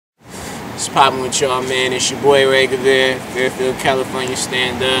What's poppin' with y'all, man? It's your boy Ray Guevara, Fairfield, California,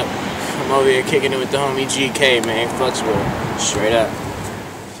 stand up. I'm over here kicking it with the homie GK, man. Fucks with him. Straight up.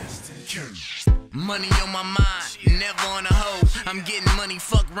 Money on my mind, never on a hoe. I'm getting money,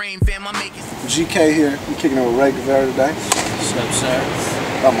 fuck rain, fam. I make it. GK here. I'm kicking it with Ray Guevara today. What's up, sir?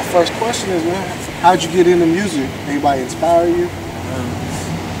 My first question is, man, how'd you get into music? Anybody inspire you?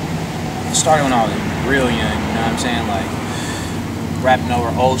 Started when I was real young, you know what I'm saying? Like, rapping over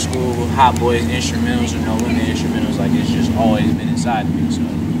old school hot boys instrumentals or no limit instrumentals, like it's just always been inside of me. So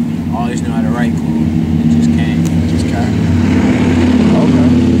I always knew how to write cool. It just came. Okay.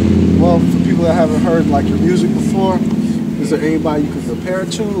 Well, for people that haven't heard like your music before, is there anybody you could compare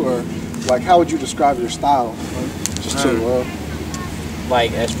it to, or like how would you describe your style? Just to the world.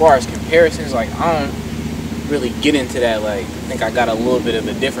 Like as far as comparisons, like I don't really get into that. Like I think I got a little bit of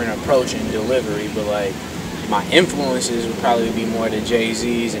a different approach and delivery, but like my influences would probably be more the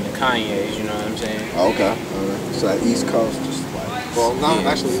Jay-Z's and the Kanye's, you know what I'm saying? Okay. So that East Coast, just like, well, no, yeah.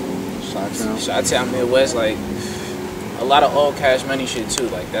 Actually, Chi-Town. Chi-Town, Midwest, like a lot of old Cash Money shit too.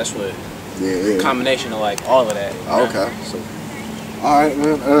 Like that's what, combination of like all of that. Okay. So, all right,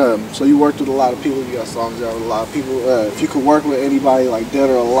 man. So you worked with a lot of people. You got songs out with a lot of people. If you could work with anybody like dead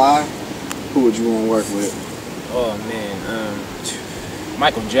or alive, who would you want to work with? Oh man.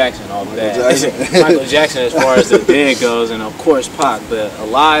 Michael Jackson, all of that. Michael Jackson as far as the dead goes, and of course Pac. But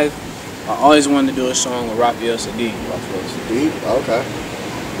alive, I always wanted to do a song with Raphael Sadiq. Okay.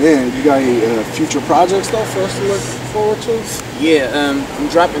 Man, you got any future projects though for us to look forward to? Yeah, I'm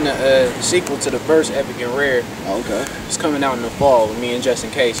dropping a sequel to the first Epic and Rare. Okay. It's coming out in the fall with me and Just In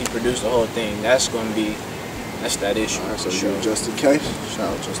Case. He produced the whole thing. That's that issue. All right, so sure. Just In Case.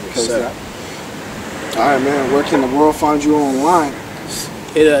 Shout out Just In Case. All right, man. Where can the world find you online?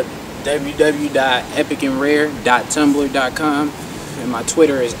 Hit up www.epicandrare.tumblr.com, and my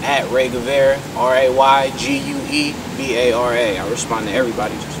Twitter is @Ray Guevara, RayGuevara. I respond to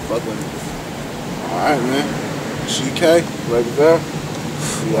everybody, just fuck with me. Alright, man. GK, Ray Guevara.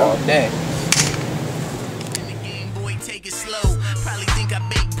 All day. In the game, boy, take it slow. Probably think I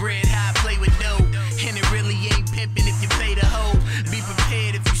bake bread, how I play with dough. And it really ain't pimping if you pay the hoe. Be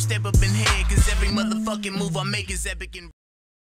prepared if you step up in here, cause every motherfucking move I make is epic and